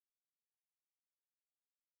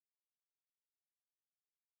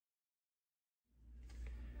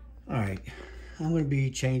All right, I'm going to be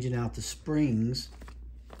changing out the springs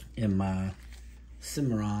in my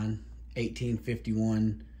Cimarron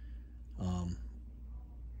 1851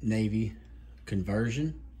 Navy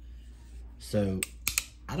conversion. So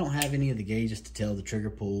I don't have any of the gauges to tell the trigger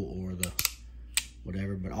pull or the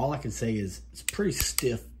whatever, but all I can say is it's pretty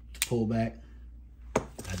stiff to pull back.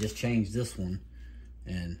 I just changed this one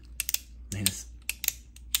and man, it's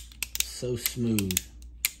so smooth.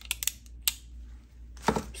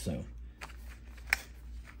 So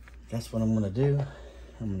that's what I'm gonna do.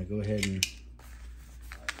 I'm gonna go ahead and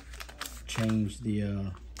change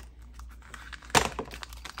the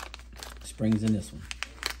springs in this one.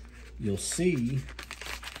 You'll see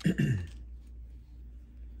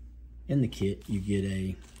in the kit you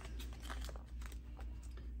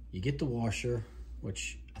get the washer,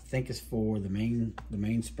 which I think is for the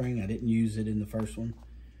main spring. I didn't use it in the first one.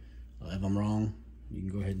 If I'm wrong, you can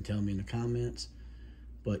go ahead and tell me in the comments.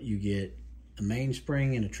 But you get a main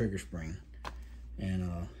spring and a trigger spring, and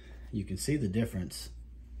you can see the difference.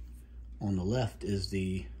 On the left is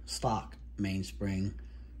the stock mainspring,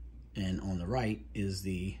 and on the right is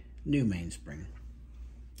the new mainspring.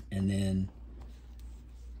 And then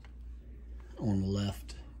on the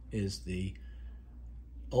left is the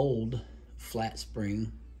old flat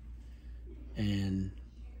spring and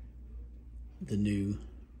the new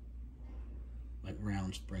like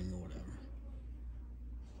round spring or whatever.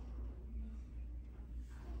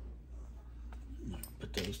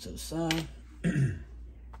 Put those to the side. All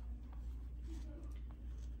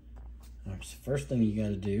right, so first thing you got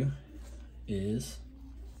to do is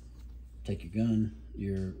take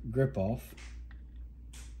your grip off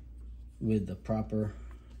with the proper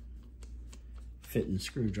fitting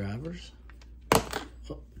screwdrivers.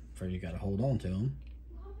 Oh, first you got to hold on to them.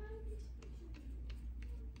 All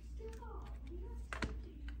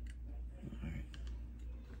right.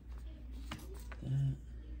 That.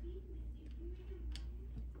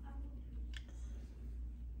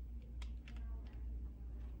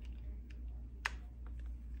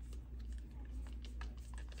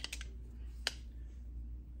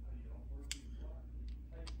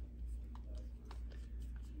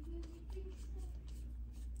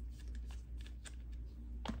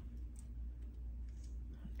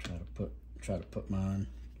 Try to put mine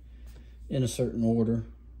in a certain order.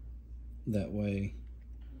 That way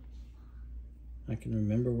I can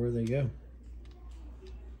remember where they go.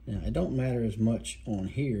 Now, it don't matter as much on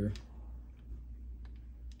here,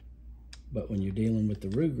 but when you're dealing with the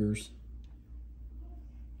Rugers,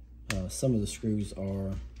 some of the screws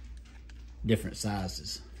are different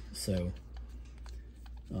sizes. So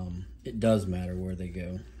it does matter where they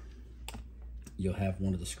go. You'll have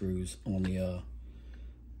one of the screws on the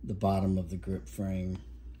bottom of the grip frame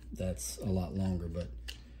that's a lot longer, but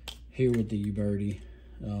here with the Uberti,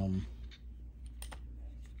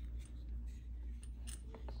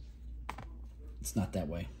 it's not that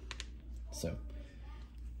way. So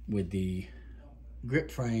with the grip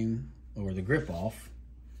frame or the grip off,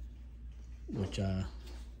 which I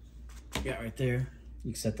got right there,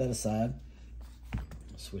 you can set that aside.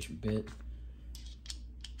 I'll switch my bit.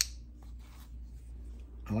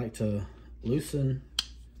 I like to loosen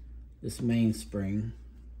this mainspring,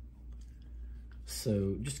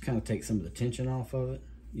 so just kind of take some of the tension off of it.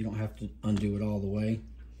 You don't have to undo it all the way,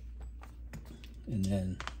 and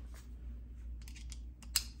then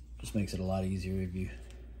just makes it a lot easier if you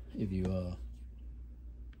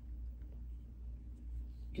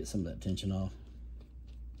get some of that tension off.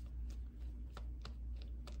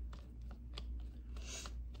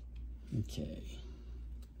 Okay,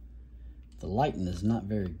 the lighting is not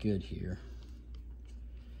very good here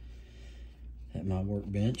at my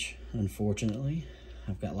workbench, unfortunately.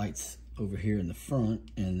 I've got lights over here in the front,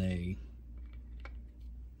 and they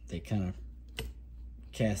kind of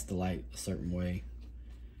cast the light a certain way.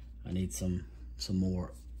 I need some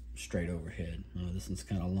more straight overhead. This one's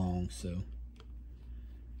kind of long, so.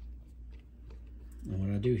 And what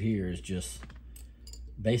I do here is just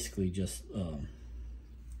basically just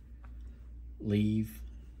leave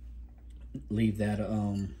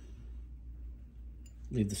that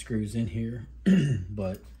leave the screws in here,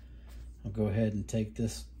 but I'll go ahead and take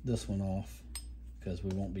this one off because we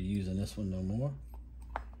won't be using this one no more.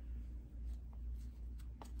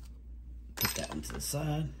 Put that one to the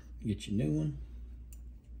side, get your new one,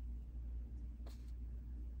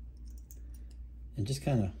 and just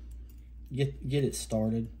kind of get it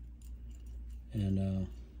started, and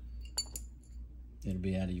it'll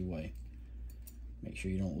be out of your way. Make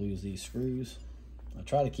sure you don't lose these screws. I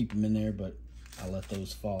try to keep them in there, but I let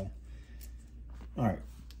those fall. All right,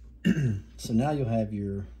 so now you'll have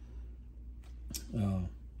your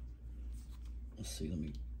let's see, let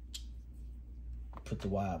me put the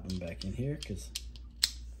wide one back in here, because I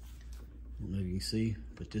don't know if you can see,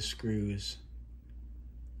 but this screw is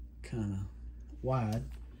kind of wide.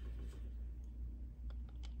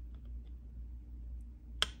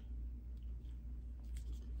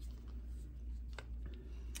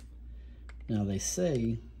 Now they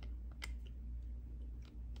say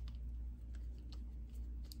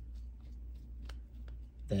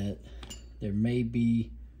that there may be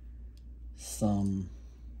some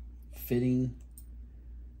fitting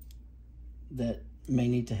that may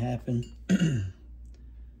need to happen. You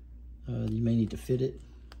may need to fit it.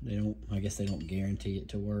 They don't, I guess they don't guarantee it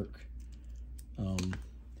to work.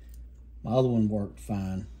 My other one worked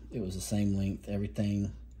fine. It was the same length,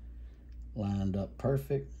 everything lined up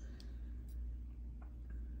perfect.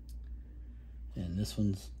 And this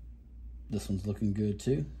one's looking good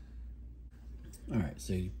too. All right,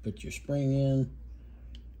 so you put your spring in.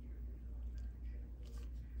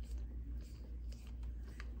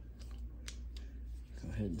 Go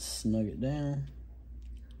ahead and snug it down.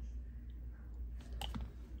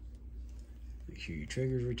 Make sure your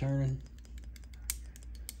trigger's returning.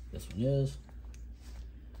 This one is.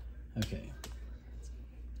 Okay.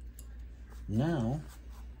 Now,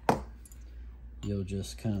 you'll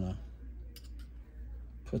just kind of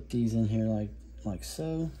put these in here like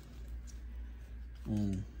so.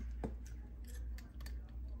 And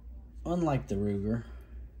unlike the Ruger,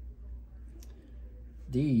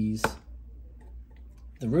 the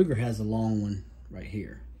Ruger has a long one right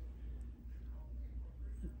here.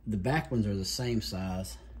 The back ones are the same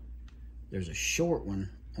size. There's a short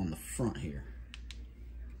one on the front here.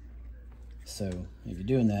 So if you're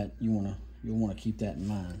doing that, you'll want to keep that in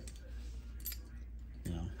mind.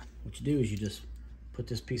 Now, what you do is you just put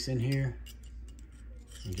this piece in here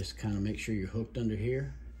and just kind of make sure you're hooked under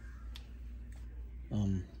here.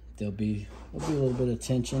 There'll be a little bit of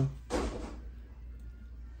tension.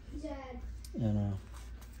 Dad. And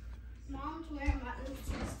Mom's wearing my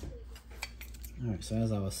test. all right, so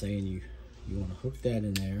as I was saying, you want to hook that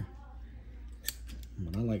in there. And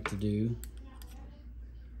what I like to do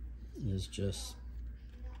is just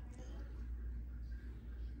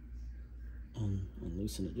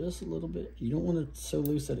loosen it just a little bit. You don't want it so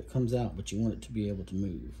loose that it comes out, but you want it to be able to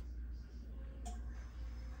move.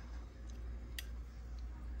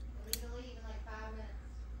 We can leave in like 5 minutes.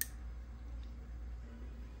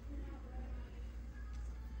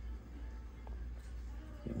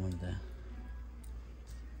 Get one of the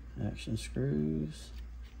action screws.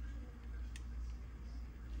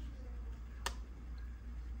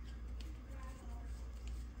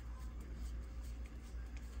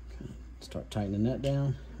 Start tightening that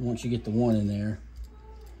down. Once you get the one in there,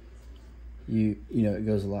 you know it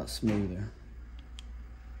goes a lot smoother.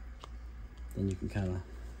 Then you can kind of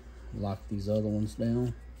lock these other ones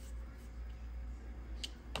down.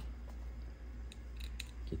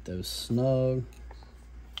 Get those snug.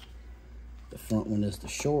 The front one is the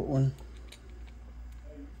short one.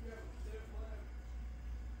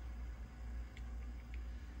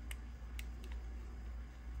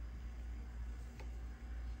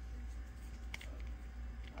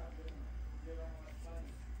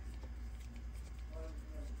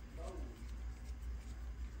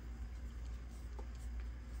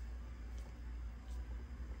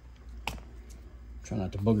 Try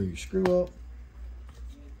not to booger your screw up.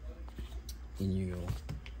 Then you'll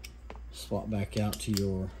swap back out to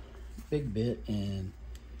your big bit and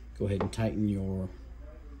go ahead and tighten your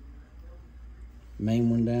main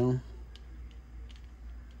one down.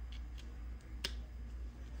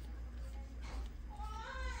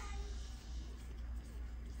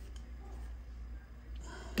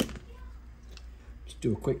 Just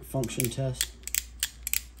do a quick function test.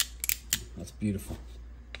 That's beautiful.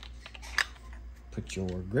 Put your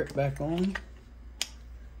grip back on.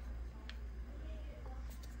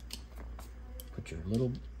 Put your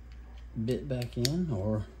little bit back in,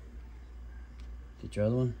 or get your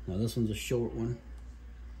other one. Now this one's a short one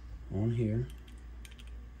on here.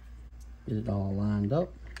 Get it all lined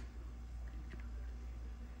up.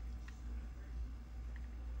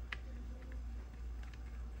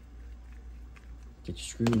 Get your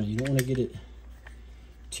screw. Now you don't want to get it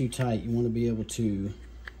too tight. You want to be able to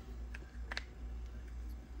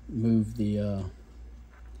move the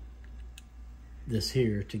this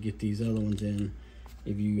here to get these other ones in.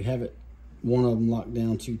 If you have it one of them locked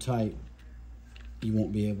down too tight, you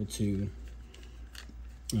won't be able to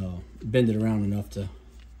bend it around enough to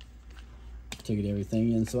get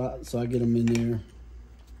everything in. So I get them in there,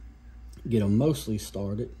 get them mostly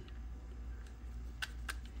started,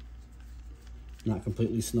 not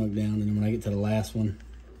completely snug down, and then when I get to the last one,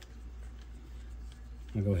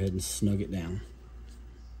 I'll go ahead and snug it down.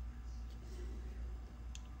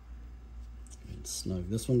 And snug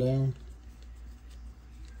this one down.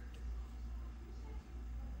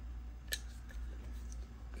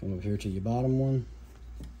 Come over here to your bottom one.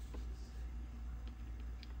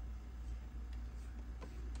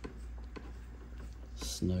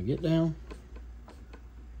 Snug it down.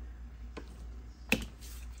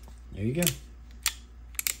 There you go.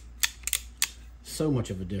 So much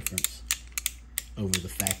of a difference over the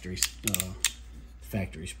factory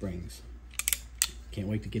springs. Can't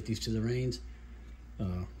wait to get these to the reins.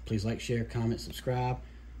 Please like, share, comment, subscribe,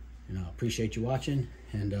 and I appreciate you watching.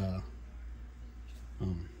 And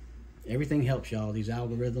everything helps, y'all. These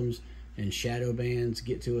algorithms and shadow bands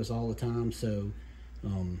get to us all the time. So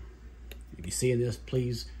if you're seeing this,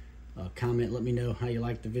 please comment, let me know how you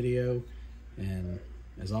like the video, and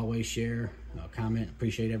as always, share, comment.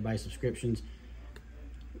 Appreciate everybody's subscriptions.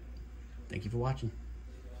 Thank you for watching.